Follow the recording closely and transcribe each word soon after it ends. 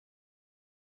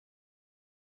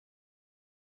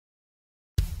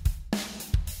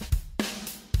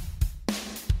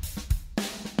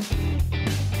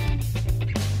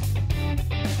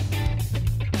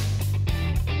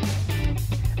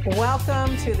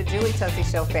Welcome to the Julie Tussey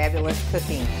Show Fabulous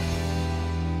Cooking.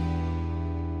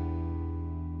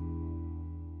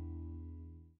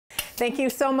 Thank you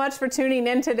so much for tuning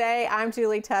in today. I'm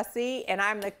Julie Tussey, and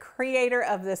I'm the creator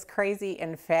of this crazy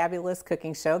and fabulous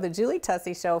cooking show, the Julie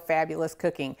Tussey Show Fabulous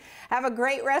Cooking. I have a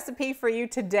great recipe for you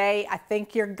today. I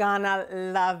think you're gonna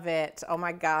love it. Oh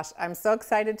my gosh, I'm so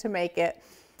excited to make it.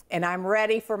 And I'm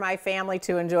ready for my family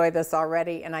to enjoy this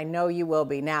already, and I know you will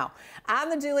be. Now, on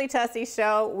the Julie Tussey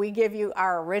Show, we give you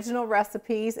our original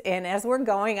recipes, and as we're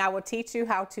going, I will teach you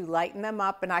how to lighten them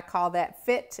up, and I call that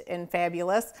fit and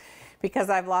fabulous because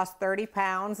I've lost 30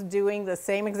 pounds doing the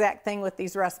same exact thing with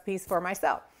these recipes for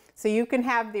myself. So you can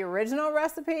have the original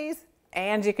recipes,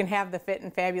 and you can have the fit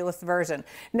and fabulous version.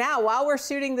 Now, while we're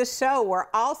shooting the show, we're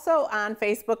also on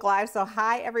Facebook Live. So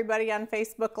hi, everybody on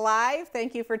Facebook Live.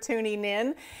 Thank you for tuning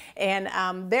in.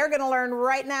 And they're gonna learn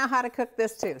right now how to cook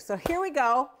this too. So here we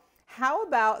go. How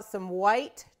about some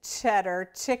white cheddar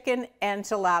chicken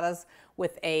enchiladas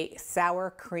with a sour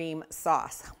cream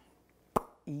sauce?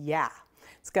 Yeah,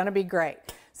 it's gonna be great.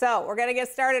 So we're gonna get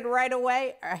started right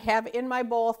away. I have in my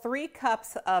bowl 3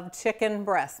 cups of chicken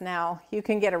breast. Now you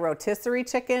can get a rotisserie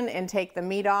chicken and take the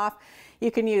meat off. You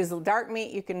can use dark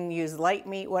meat, you can use light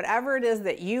meat, whatever it is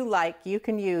that you like, you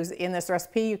can use in this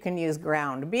recipe. You can use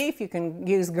ground beef, you can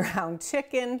use ground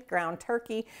chicken, ground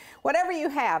turkey, whatever you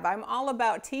have. I'm all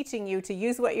about teaching you to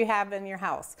use what you have in your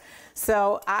house.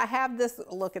 So I have this,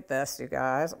 look at this, you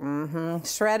guys,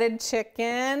 shredded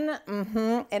chicken,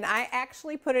 and I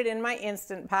actually put it in my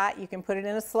Instant Pot. You can put it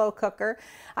in a slow cooker.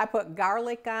 I put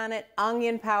garlic on it,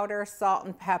 onion powder, salt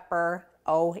and pepper.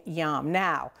 Oh, yum.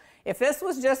 Now, if this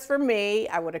was just for me,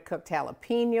 I would have cooked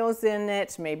jalapenos in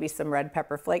it, maybe some red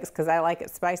pepper flakes because I like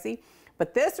it spicy.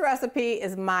 But this recipe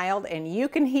is mild and you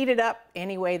can heat it up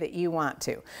any way that you want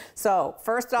to. So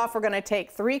first off, we're gonna take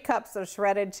 3 cups of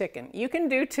shredded chicken. You can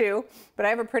do 2, but I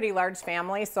have a pretty large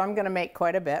family, so I'm gonna make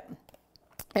quite a bit.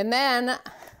 And then,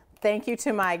 thank you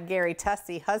to my Gary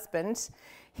Tussey husband.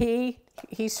 He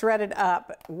shredded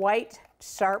up white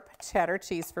sharp cheddar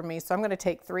cheese for me. So I'm gonna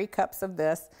take 3 cups of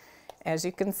this. As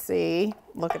you can see,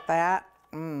 look at that.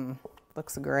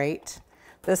 Looks great.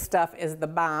 This stuff is the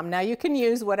bomb. Now you can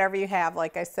use whatever you have.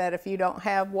 Like I said, if you don't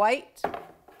have white,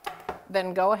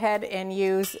 then go ahead and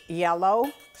use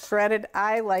yellow shredded.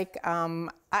 I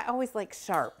always like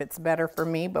sharp. It's better for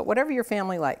me, but whatever your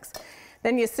family likes.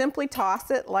 Then you simply toss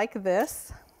it like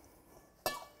this.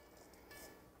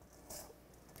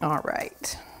 All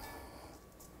right.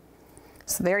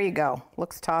 So there you go.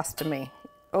 Looks tossed to me.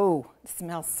 Oh, it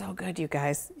smells so good, you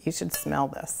guys. You should smell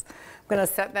this. I'm gonna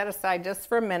set that aside just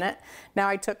for a minute. Now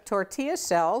I took tortilla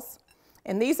shells,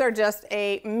 and these are just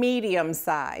a medium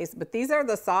size, but these are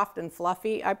the soft and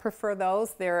fluffy. I prefer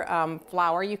those. They're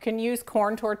flour. You can use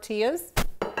corn tortillas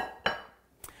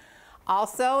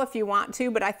also if you want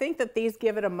to, but I think that these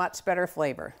give it a much better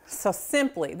flavor. So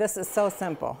simply, this is so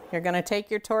simple. You're gonna take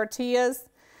your tortillas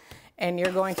and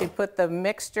you're going to put the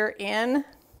mixture in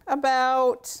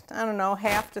about, I don't know,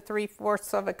 1/2 to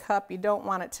 3/4 of a cup. You don't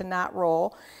want it to not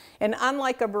roll. And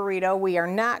unlike a burrito, we are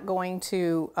not going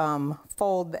to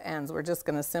fold the ends. We're just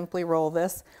gonna simply roll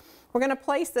this. We're gonna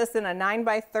place this in a 9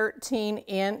 by 13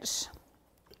 inch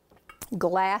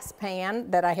glass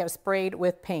pan that I have sprayed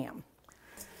with Pam.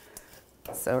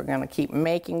 So we're gonna keep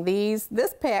making these.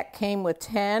 This pack came with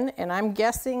 10, and I'm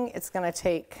guessing it's gonna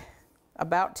take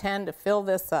about 10 to fill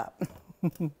this up.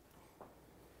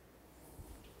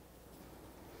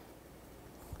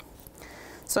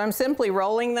 So I'm simply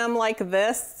rolling them like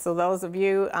this. So those of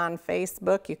you on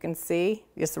Facebook, you can see,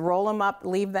 just roll them up,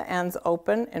 leave the ends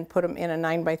open, and put them in a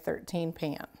 9 by 13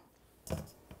 pan.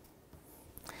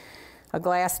 A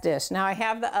glass dish. Now I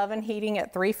have the oven heating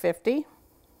at 350.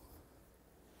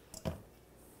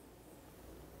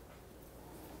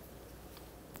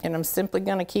 And I'm simply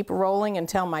gonna keep rolling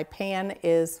until my pan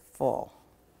is full.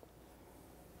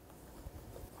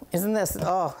 Isn't this,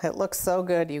 oh, it looks so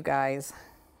good, you guys.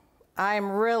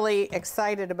 I'm really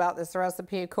excited about this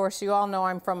recipe. Of course, you all know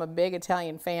I'm from a big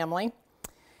Italian family,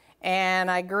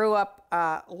 and I grew up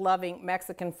loving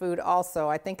Mexican food also.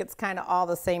 I think it's kind of all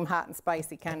the same hot and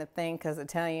spicy kind of thing, because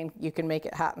Italian, you can make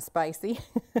it hot and spicy.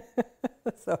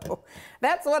 So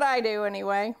that's what I do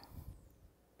anyway.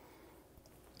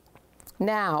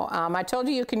 Now, I told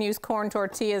you you can use corn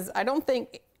tortillas. I don't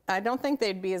think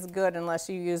they'd be as good unless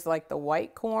you use like the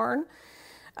white corn.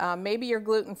 Maybe you're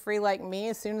gluten-free like me.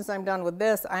 As soon as I'm done with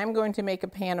this, I'm going to make a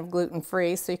pan of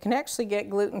gluten-free. So you can actually get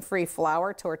gluten-free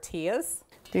flour tortillas.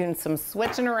 Doing some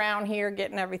switching around here,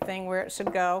 getting everything where it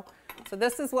should go. So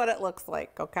this is what it looks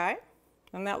like, okay?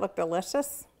 Doesn't that look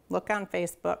delicious? Look on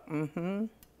Facebook.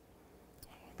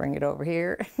 bring it over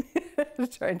here.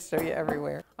 Try and show you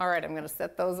everywhere. All right, I'm gonna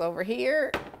set those over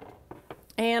here.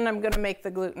 And I'm gonna make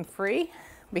the gluten-free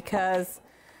because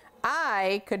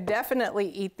I could definitely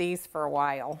eat these for a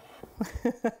while.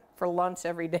 For lunch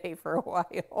every day for a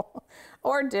while.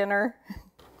 Or dinner.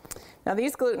 Now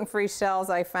these gluten-free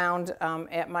shells I found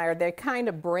at Meijer, they kind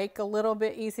of break a little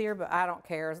bit easier, but I don't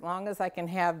care. As long as I can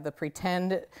have the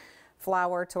pretend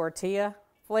flour tortilla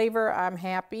flavor, I'm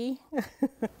happy.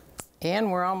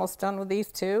 And we're almost done with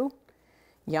these two.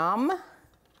 Yum.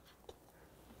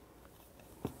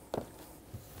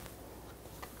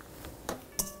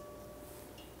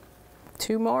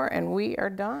 Two more and we are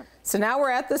done. So now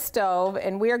we're at the stove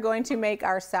and we are going to make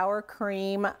our sour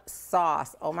cream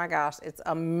sauce. Oh my gosh, it's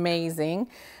amazing.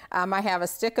 I have a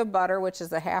stick of butter, which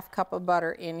is a half cup of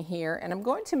butter in here, and I'm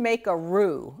going to make a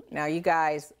roux. Now you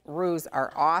guys, roux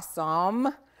are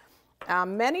awesome.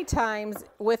 Many times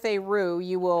with a roux,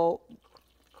 you will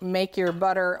make your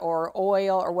butter or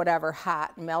oil or whatever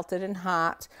hot, melted and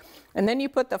hot, and then you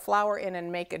put the flour in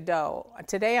and make a dough.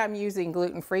 Today I'm using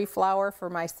gluten-free flour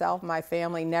for myself. My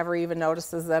family never even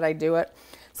notices that I do it.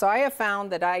 So I have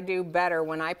found that I do better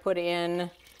when I put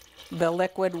in the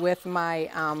liquid with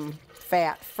my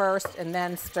fat first and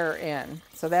then stir in.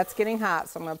 So that's getting hot,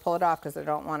 so I'm gonna pull it off because I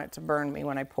don't want it to burn me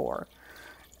when I pour.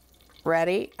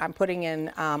 Ready? I'm putting in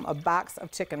a box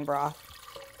of chicken broth.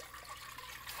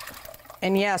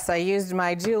 And yes, I used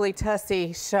my Julie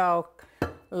Tussey Show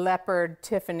Leopard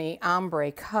Tiffany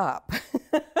Ombre cup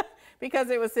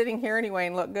because it was sitting here anyway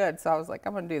and looked good. So I was like,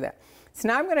 I'm gonna do that. So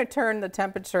now I'm gonna turn the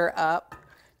temperature up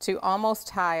to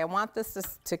almost high. I want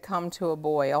this to come to a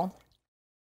boil.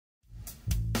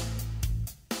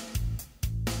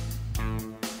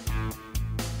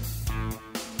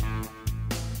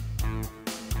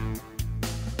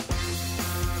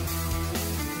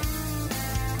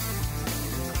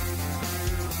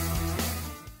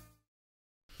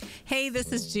 Hey,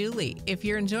 this is Julie. If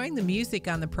you're enjoying the music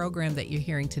on the program that you're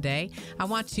hearing today, I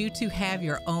want you to have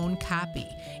your own copy.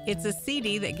 It's a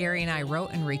CD that Gary and I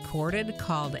wrote and recorded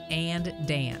called And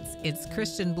Dance. It's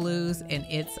Christian blues and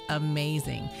it's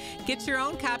amazing. Get your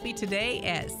own copy today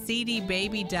at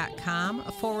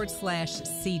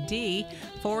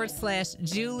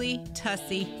cdbaby.com/CD/Julie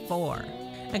Tussey 4.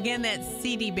 Again, that's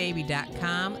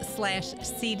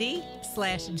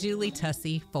cdbaby.com/CD/Julie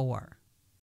Tussey 4.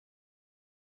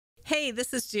 Hey,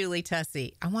 this is Julie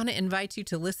Tussey. I want to invite you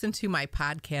to listen to my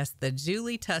podcast, The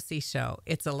Julie Tussey Show.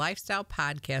 It's a lifestyle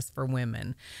podcast for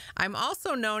women. I'm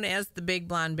also known as the Big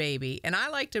Blonde Baby, and I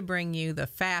like to bring you the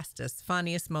fastest,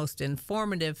 funniest, most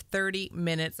informative 30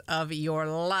 minutes of your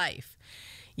life.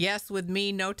 Yes, with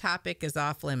me, no topic is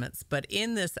off limits, but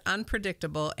in this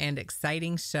unpredictable and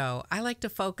exciting show, I like to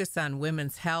focus on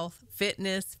women's health,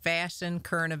 fitness, fashion,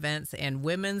 current events, and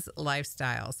women's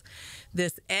lifestyles.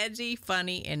 This edgy,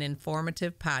 funny, and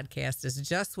informative podcast is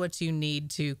just what you need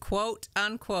to, quote,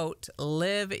 unquote,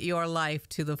 live your life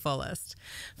to the fullest.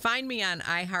 Find me on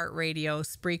iHeartRadio,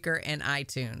 Spreaker, and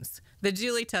iTunes. The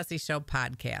Julie Tussey Show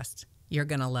Podcast. You're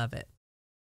going to love it.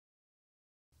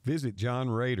 Visit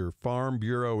John Rader, Farm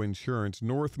Bureau Insurance,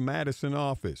 North Madison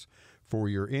office for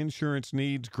your insurance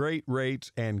needs, great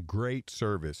rates, and great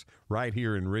service right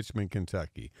here in Richmond,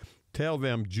 Kentucky. Tell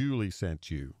them Julie sent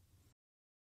you.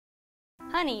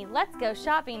 Honey, let's go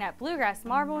shopping at Bluegrass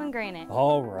Marble and Granite.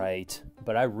 All right,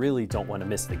 but I really don't want to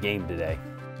miss the game today.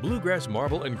 Bluegrass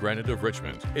Marble and Granite of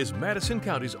Richmond is Madison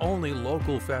County's only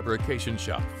local fabrication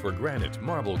shop for granite,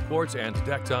 marble, quartz, and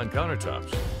decked-on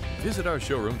countertops. Visit our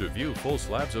showroom to view full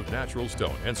slabs of natural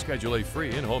stone and schedule a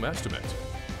free in-home estimate.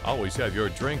 Always have your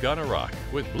drink on a rock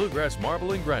with Bluegrass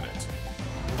Marble and Granite.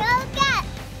 Go get!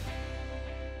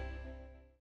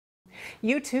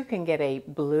 You too can get a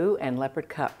blue and leopard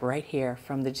cup right here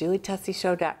from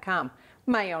thejulietusseyshow.com.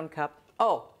 My own cup.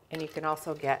 Oh, and you can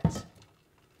also get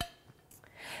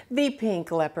the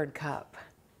pink leopard cup.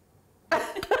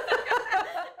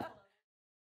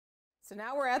 So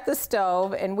now we're at the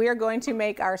stove and we are going to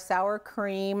make our sour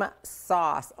cream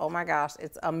sauce. Oh my gosh,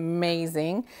 it's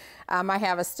amazing. I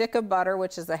have a stick of butter,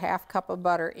 which is a half cup of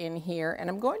butter in here, and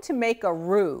I'm going to make a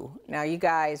roux. Now you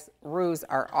guys, roux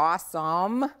are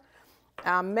awesome.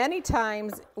 Many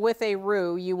times with a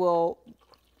roux, you will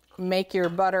make your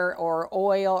butter or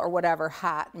oil or whatever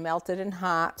hot, melted and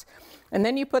hot, and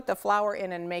then you put the flour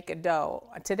in and make a dough.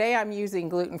 Today I'm using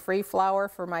gluten-free flour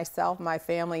for myself. My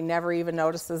family never even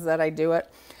notices that I do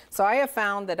it. So I have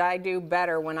found that I do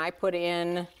better when I put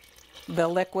in the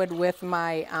liquid with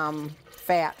my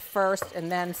fat first and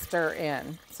then stir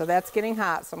in. So that's getting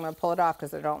hot, so I'm gonna pull it off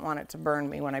because I don't want it to burn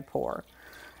me when I pour.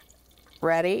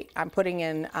 Ready? I'm putting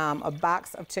in a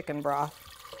box of chicken broth.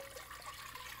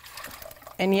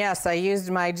 And yes, I used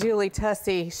my Julie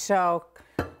Tussey Show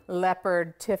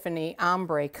Leopard Tiffany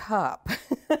Ombre cup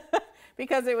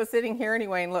because it was sitting here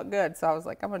anyway and looked good. So I was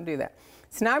like, I'm going to do that.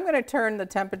 So now I'm going to turn the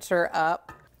temperature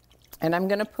up, and I'm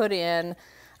going to put in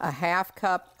a half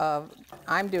cup of,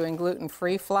 I'm doing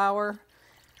gluten-free flour.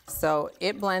 So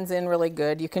it blends in really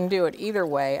good. You can do it either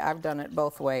way. I've done it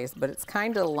both ways, but it's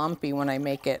kind of lumpy when I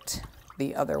make it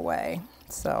the other way.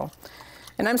 So,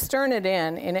 and I'm stirring it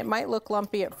in, and it might look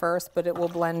lumpy at first, but it will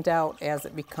blend out as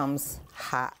it becomes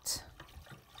hot.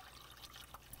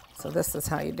 So this is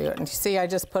how you do it. And you see, I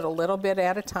just put a little bit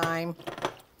at a time,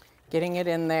 getting it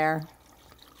in there.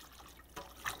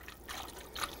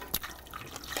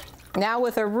 Now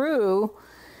with a roux,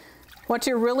 what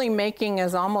you're really making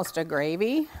is almost a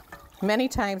gravy. Many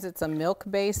times it's a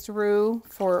milk-based roux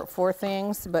for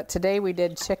things, but today we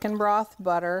did chicken broth,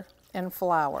 butter, and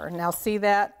flour. Now see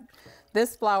that?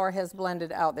 This flour has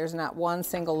blended out. There's not one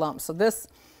single lump. So this,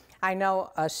 I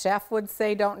know a chef would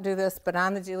say don't do this, but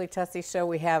on the Julie Tussey Show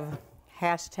we have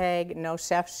hashtag no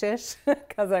chef shish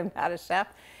because I'm not a chef.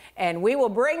 And we will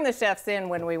bring the chefs in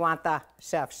when we want the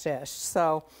chef shish.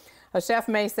 So a chef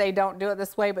may say don't do it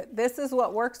this way, but this is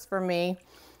what works for me.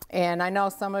 And I know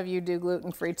some of you do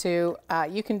gluten-free too.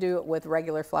 You can do it with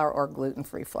regular flour or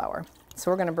gluten-free flour.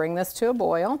 So we're going to bring this to a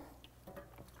boil,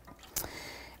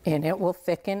 and it will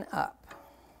thicken up.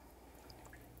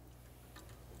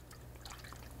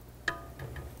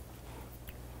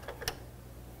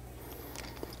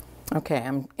 Okay,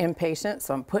 I'm impatient,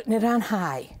 so I'm putting it on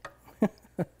high.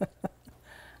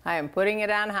 I am putting it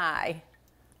on high.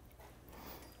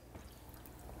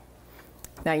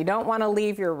 Now you don't want to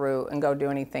leave your roux and go do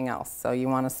anything else. So you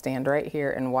want to stand right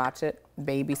here and watch it,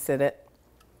 babysit it,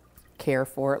 care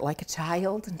for it like a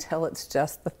child until it's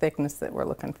just the thickness that we're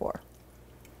looking for.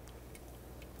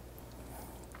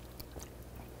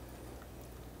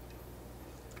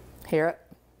 Hear it?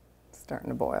 It's starting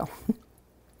to boil.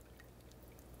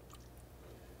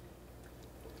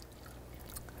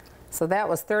 So that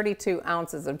was 32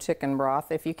 ounces of chicken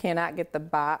broth. If you cannot get the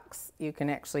box, you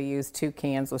can actually use 2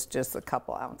 cans with just a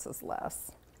couple ounces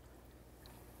less.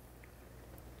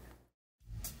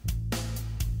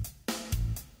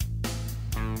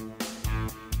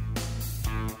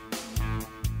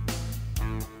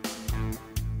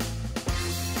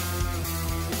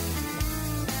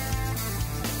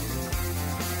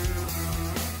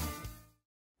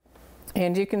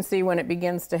 And you can see when it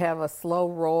begins to have a slow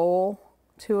roll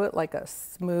to it, like a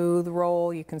smooth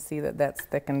roll, you can see that that's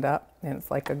thickened up and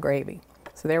it's like a gravy.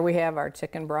 So there we have our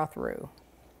chicken broth roux.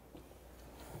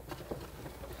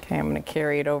 Okay, I'm going to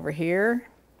carry it over here.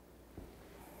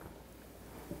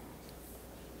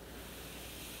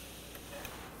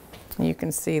 You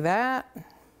can see that.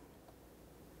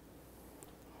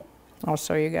 I'll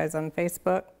show you guys on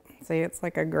Facebook. See, it's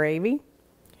like a gravy.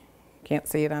 Can't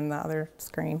see it on the other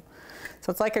screen.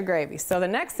 So it's like a gravy. So the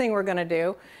next thing we're going to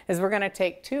do is we're going to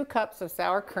take 2 cups of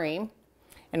sour cream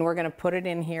and we're going to put it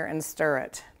in here and stir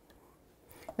it.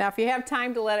 Now if you have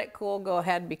time to let it cool, go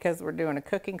ahead, because we're doing a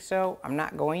cooking show. I'm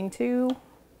not going to.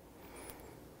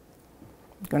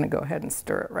 I'm going to go ahead and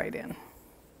stir it right in.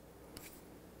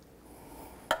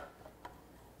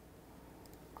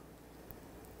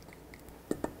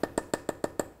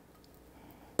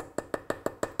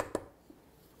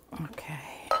 Okay.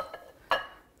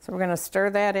 So we're going to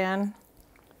stir that in.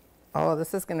 Oh,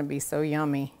 this is going to be so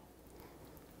yummy.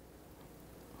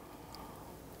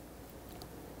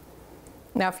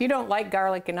 Now, if you don't like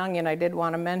garlic and onion, I did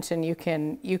want to mention you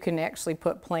can actually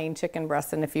put plain chicken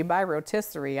breast, and if you buy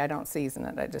rotisserie, I don't season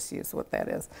it. I just use what that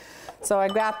is. So I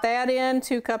got that in,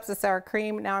 2 cups of sour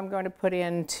cream. Now I'm going to put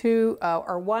in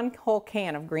 1 whole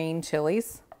can of green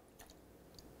chilies.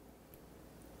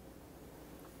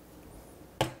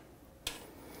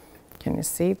 Can you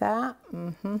see that?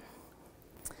 Mm-hmm.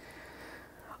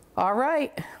 All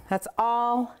right, that's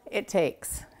all it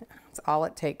takes. That's all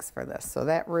it takes for this. So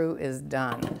that roux is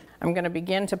done. I'm going to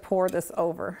begin to pour this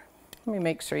over. Let me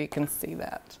make sure you can see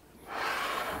that.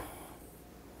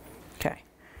 Okay,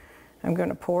 I'm going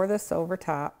to pour this over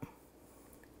top.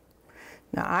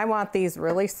 Now I want these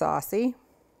really saucy,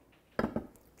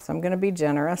 so I'm going to be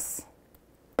generous,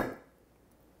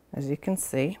 as you can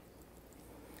see.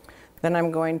 Then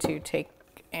I'm going to take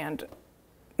and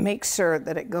make sure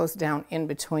that it goes down in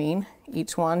between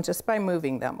each one just by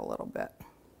moving them a little bit.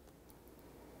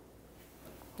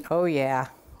 Oh yeah,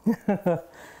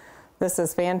 this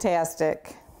is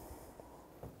fantastic.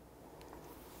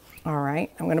 All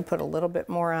right, I'm going to put a little bit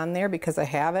more on there because I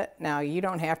have it. Now you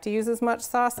don't have to use as much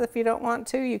sauce if you don't want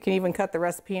to. You can even cut the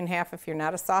recipe in half if you're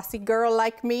not a saucy girl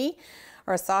like me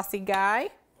or a saucy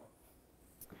guy.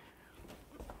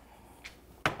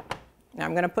 Now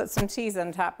I'm going to put some cheese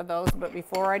on top of those, but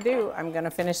before I do, I'm going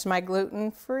to finish my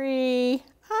gluten-free.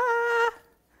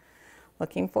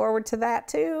 Looking forward to that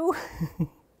too.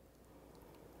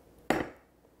 I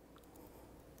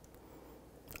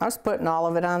was putting all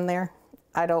of it on there.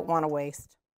 I don't want to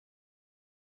waste.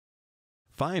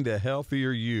 Find a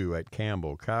healthier you at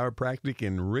Campbell Chiropractic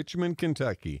in Richmond,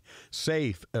 Kentucky.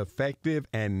 Safe, effective,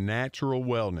 and natural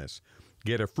wellness.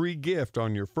 Get a free gift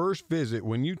on your first visit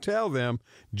when you tell them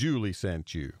Julie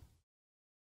sent you.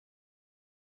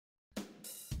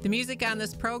 The music on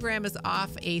this program is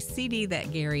off a CD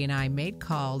that Gary and I made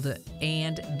called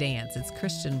And Dance. It's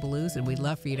Christian blues, and we'd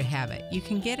love for you to have it. You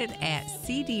can get it at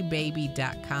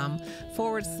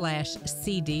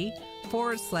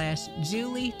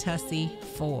cdbaby.com/CD/Julie Tussey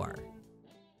 4.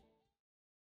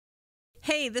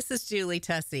 Hey, this is Julie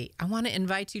Tussey. I want to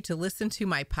invite you to listen to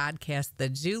my podcast, The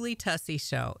Julie Tussey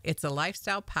Show. It's a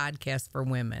lifestyle podcast for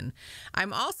women.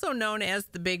 I'm also known as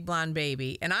the Big Blonde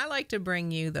Baby, and I like to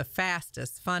bring you the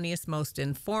fastest, funniest, most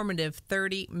informative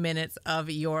 30 minutes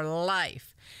of your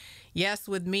life. Yes,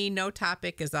 with me, no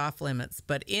topic is off limits,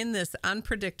 but in this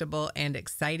unpredictable and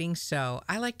exciting show,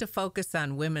 I like to focus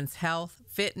on women's health,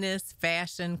 fitness,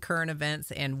 fashion, current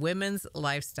events, and women's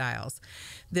lifestyles.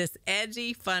 This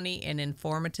edgy, funny, and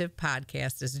informative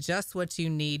podcast is just what you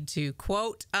need to,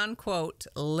 quote, unquote,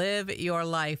 live your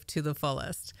life to the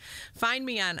fullest. Find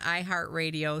me on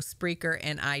iHeartRadio, Spreaker,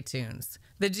 and iTunes.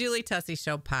 The Julie Tussey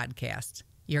Show Podcast.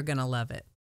 You're going to love it.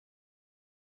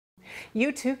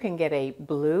 You too can get a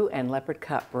blue and leopard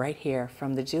cup right here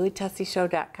from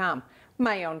thejulietusseyshow.com.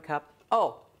 My own cup.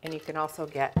 Oh, and you can also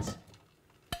get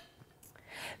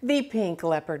the pink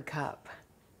leopard cup.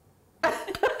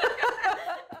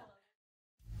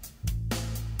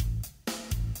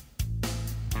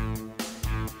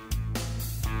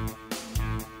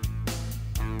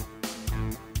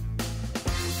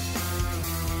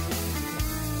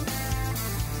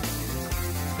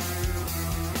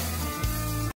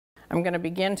 I'm going to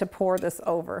begin to pour this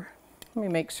over. Let me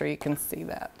make sure you can see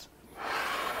that.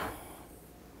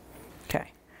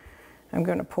 Okay, I'm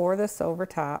going to pour this over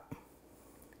top.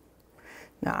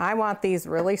 Now I want these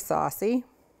really saucy,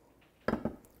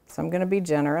 so I'm going to be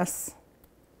generous,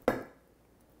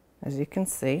 as you can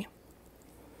see.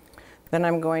 Then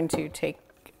I'm going to take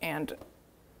and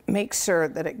make sure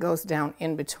that it goes down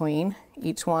in between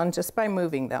each one just by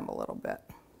moving them a little bit.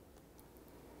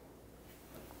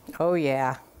 Oh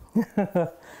yeah.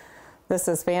 This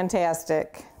is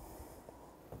fantastic.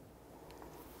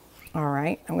 All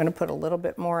right, I'm going to put a little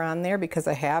bit more on there because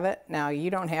I have it. Now, you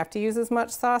don't have to use as much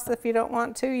sauce if you don't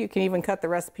want to. You can even cut the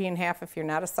recipe in half if you're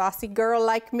not a saucy girl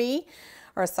like me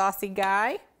or a saucy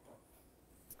guy.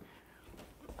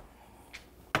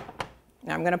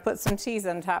 Now, I'm going to put some cheese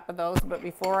on top of those, but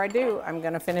before I do, I'm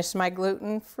going to finish my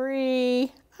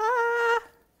gluten-free.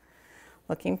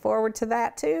 Looking forward to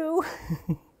that too.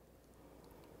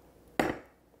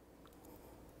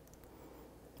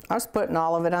 I was putting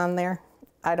all of it on there.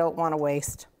 I don't want to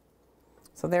waste.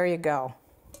 So there you go.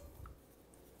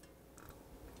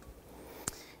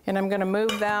 And I'm going to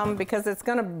move them because it's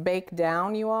going to bake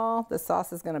down, you all. The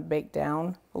sauce is going to bake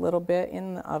down a little bit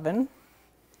in the oven.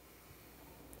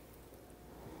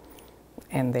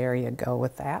 And there you go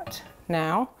with that.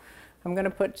 Now, I'm going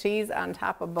to put cheese on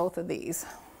top of both of these.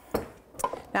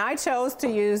 Now, I chose to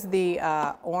use the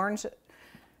orange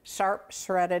sharp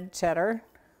shredded cheddar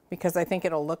because I think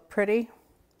it'll look pretty.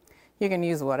 You can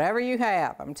use whatever you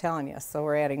have, I'm telling you. So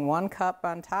we're adding 1 cup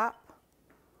on top.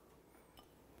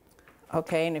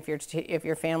 Okay, and if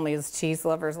your family is cheese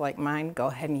lovers like mine, go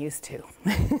ahead and use 2.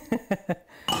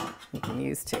 You can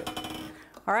use 2.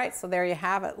 All right, so there you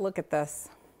have it. Look at this.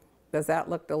 Does that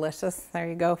look delicious? There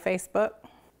you go, Facebook.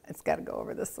 It's got to go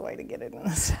over this way to get it in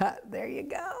the shot. There you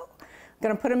go. I'm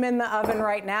going to put them in the oven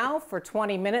right now for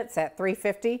 20 minutes at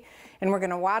 350, and we're going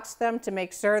to watch them to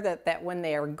make sure that when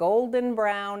they are golden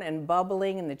brown and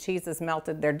bubbling and the cheese is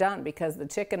melted, they're done because the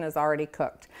chicken is already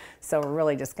cooked. So we're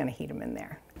really just going to heat them in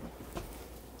there.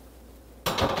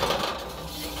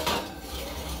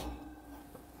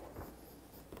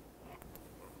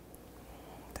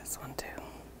 This one too.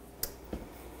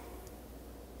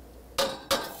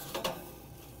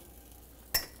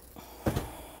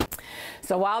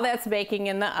 So while that's baking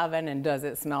in the oven, and does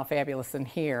it smell fabulous in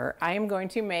here, I am going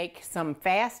to make some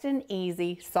fast and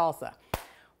easy salsa.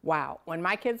 Wow, when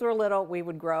my kids were little, we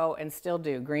would grow and still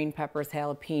do green peppers,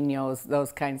 jalapenos,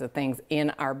 those kinds of things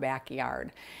in our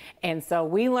backyard. And so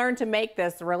we learned to make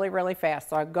this really, really fast.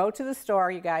 So I go to the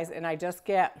store, you guys, and I just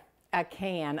get a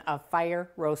can of fire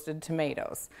roasted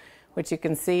tomatoes, which you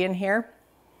can see in here.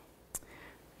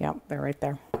 Yep, they're right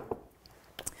there.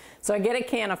 So I get a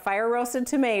can of fire roasted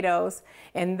tomatoes,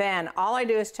 and then all I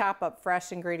do is chop up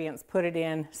fresh ingredients, put it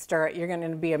in, stir it. You're going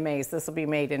to be amazed. This will be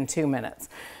made in 2 minutes.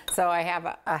 So I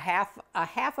have a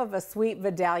half of a sweet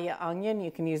Vidalia onion. You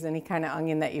can use any kind of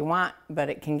onion that you want, but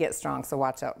it can get strong, so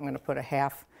watch out. I'm going to put a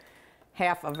half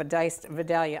of a diced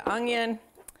Vidalia onion,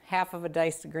 half of a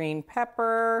diced green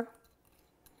pepper.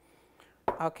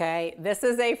 Okay, this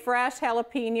is a fresh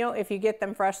jalapeno. If you get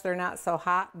them fresh, they're not so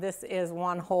hot. This is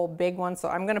one whole big one, so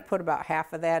I'm gonna put about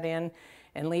half of that in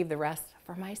and leave the rest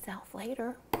for myself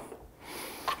later.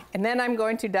 And then I'm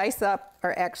going to dice up,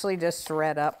 or actually just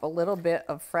shred up, a little bit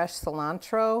of fresh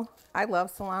cilantro. I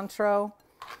love cilantro.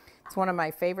 It's one of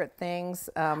my favorite things.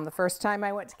 The first time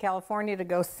I went to California to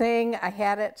go sing, I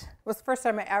had it. It was the first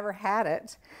time I ever had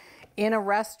it in a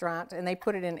restaurant, and they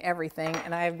put it in everything,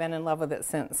 and I've been in love with it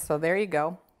since. So there you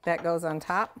go. That goes on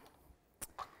top.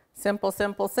 Simple,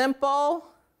 simple, simple.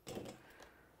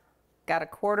 Got a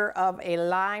quarter of a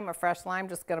lime, a fresh lime.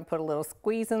 Just gonna put a little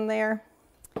squeeze in there.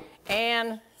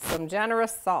 And some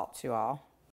generous salt, you all.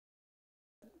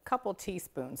 A couple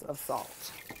teaspoons of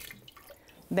salt.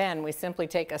 Then we simply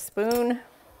take a spoon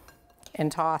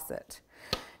and toss it.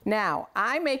 Now,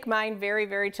 I make mine very,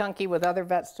 very chunky with other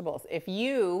vegetables. If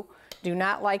you do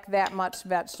not like that much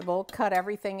vegetable, cut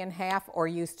everything in half or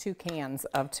use 2 cans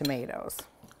of tomatoes.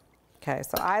 Okay,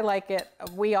 so I like it.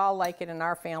 We all like it in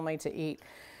our family to eat.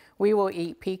 We will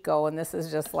eat pico, and this is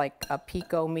just like a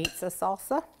pico meets a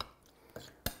salsa.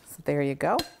 So there you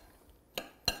go.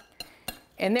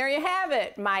 And there you have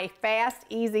it, my fast,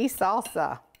 easy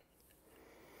salsa.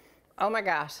 Oh my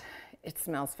gosh. It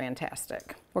smells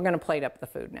fantastic. We're going to plate up the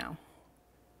food now.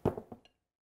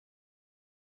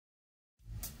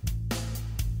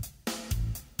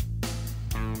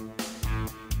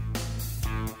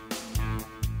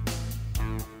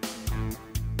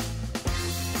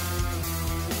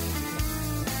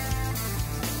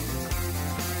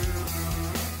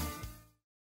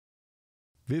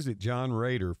 Visit John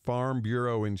Rader, Farm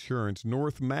Bureau Insurance,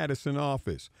 North Madison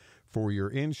office for your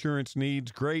insurance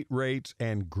needs, great rates,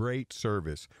 and great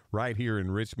service right here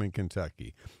in Richmond,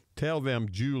 Kentucky. Tell them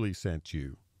Julie sent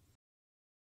you.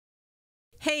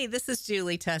 Hey, this is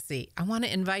Julie Tussey. I want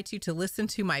to invite you to listen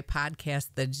to my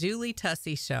podcast, The Julie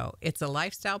Tussey Show. It's a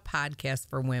lifestyle podcast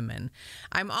for women.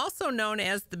 I'm also known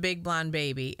as the Big Blonde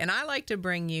Baby, and I like to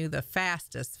bring you the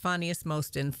fastest, funniest,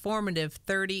 most informative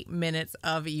 30 minutes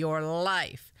of your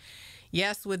life.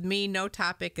 Yes, with me, no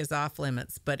topic is off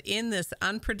limits, but in this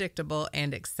unpredictable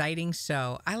and exciting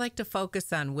show, I like to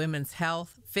focus on women's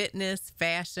health, fitness,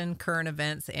 fashion, current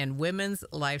events, and women's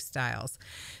lifestyles.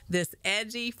 This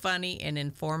edgy, funny, and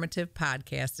informative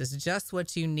podcast is just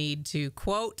what you need to,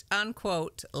 quote,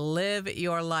 unquote, live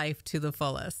your life to the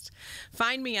fullest.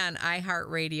 Find me on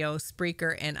iHeartRadio,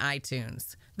 Spreaker, and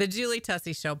iTunes. The Julie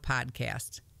Tussey Show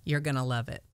Podcast. You're going to love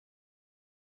it.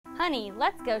 Honey,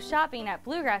 let's go shopping at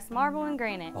Bluegrass Marble and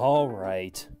Granite. All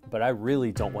right, but I really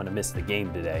don't want to miss the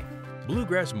game today.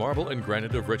 Bluegrass Marble and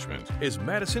Granite of Richmond is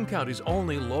Madison County's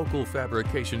only local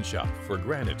fabrication shop for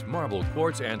granite, marble,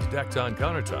 quartz, and decked-on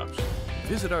countertops.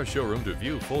 Visit our showroom to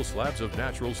view full slabs of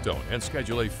natural stone and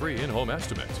schedule a free in-home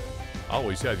estimate.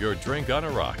 Always have your drink on a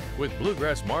rock with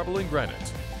Bluegrass Marble and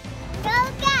Granite. Go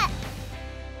get!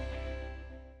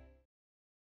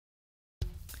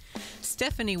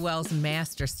 Stephanie Wells,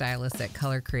 master stylist at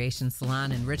Color Creation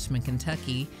Salon in Richmond,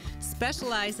 Kentucky,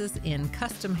 specializes in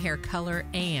custom hair color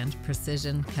and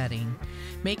precision cutting.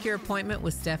 Make your appointment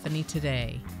with Stephanie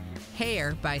today.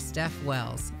 Hair by Steph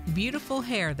Wells. Beautiful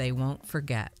hair they won't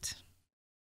forget.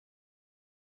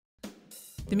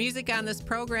 The music on this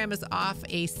program is off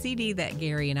a CD that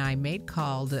Gary and I made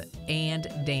called And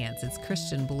Dance. It's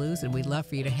Christian blues, and we'd love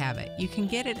for you to have it. You can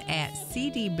get it at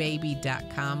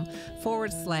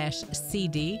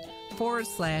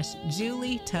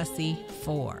cdbaby.com/CD/Julie Tussey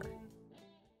 4.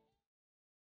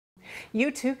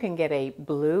 You too can get a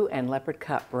blue and leopard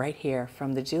cup right here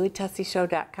from the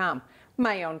JulieTusseyShow.com.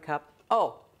 My own cup.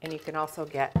 Oh, and you can also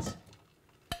get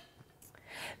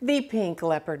the pink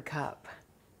leopard cup.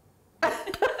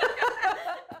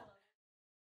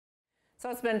 So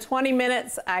it's been 20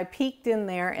 minutes. I peeked in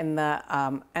there, and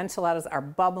the enchiladas are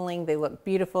bubbling. They look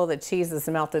beautiful. The cheese is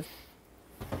melted.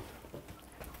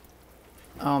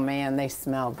 Oh man, they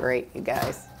smell great, you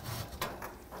guys.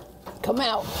 Come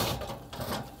out.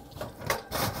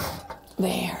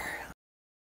 There.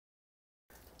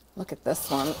 Look at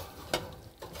this one.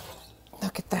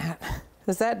 Look at that.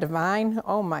 Is that divine?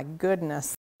 Oh my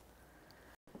goodness.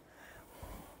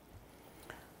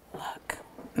 Look.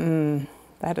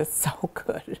 That is so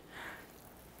good.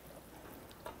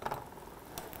 All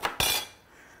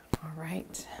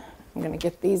right. I'm going to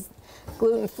get these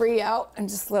gluten-free out and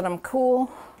just let them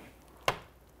cool.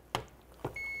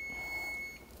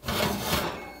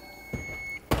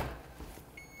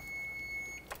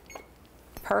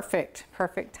 Perfect,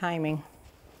 perfect timing.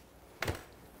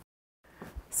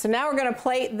 So now we're going to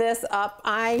plate this up.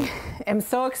 I am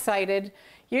so excited.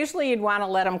 Usually you'd want to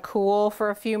let them cool for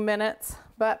a few minutes,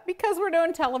 but because we're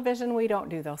doing television, we don't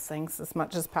do those things as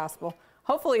much as possible.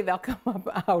 Hopefully they'll come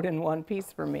up out in one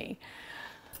piece for me.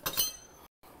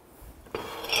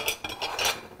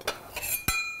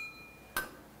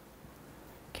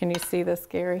 Can you see this,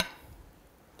 Gary?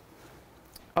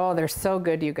 Oh, they're so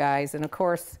good, you guys. And of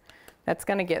course, that's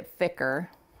going to get thicker.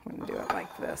 I'm going to do it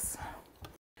like this.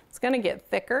 It's going to get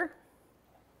thicker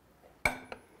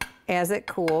as it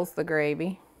cools, the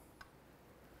gravy.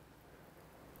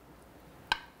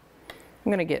 I'm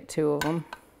going to get 2 of them.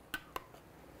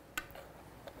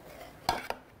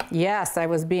 Yes, I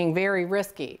was being very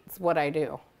risky. It's what I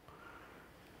do.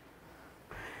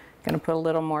 Going to put a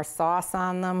little more sauce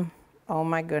on them. Oh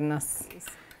my goodness.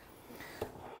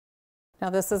 Now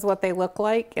this is what they look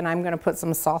like, and I'm going to put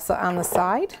some salsa on the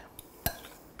side.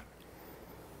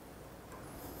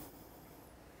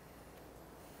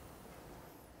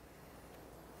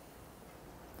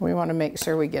 We want to make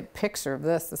sure we get a picture of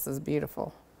this. This is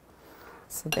beautiful.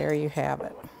 So there you have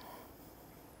it.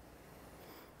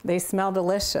 They smell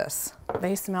delicious.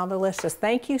 They smell delicious.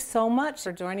 Thank you so much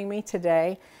for joining me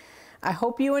today. I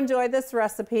hope you enjoyed this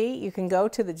recipe. You can go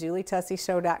to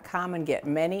thejulietussyshow.com and get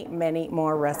many, many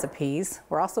more recipes.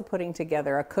 We're also putting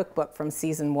together a cookbook from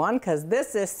season 1 because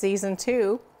this is season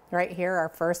 2, right here, our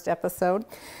first episode.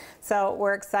 So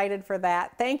we're excited for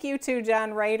that. Thank you to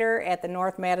John Rader at the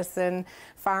North Madison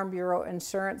Farm Bureau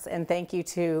Insurance, and thank you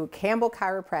to Campbell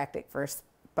Chiropractic for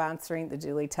sponsoring the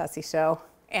Julie Tussey Show.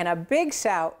 And a big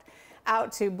shout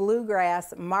out to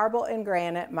Bluegrass Marble and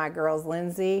Granite. My girls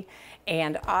Lindsay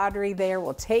and Audrey there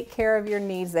will take care of your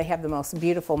needs. They have the most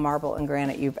beautiful marble and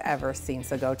granite you've ever seen,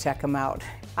 so go check them out.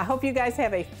 I hope you guys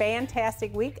have a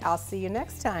fantastic week. I'll see you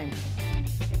next time.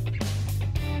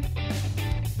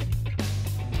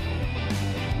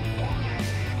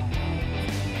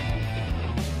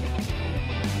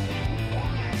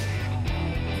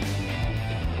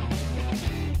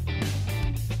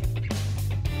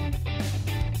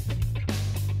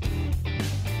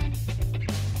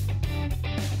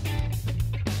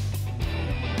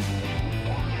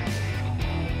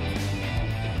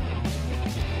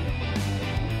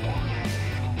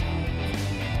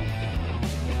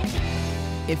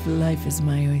 If life is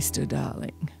my oyster,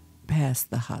 darling, pass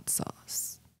the hot sauce.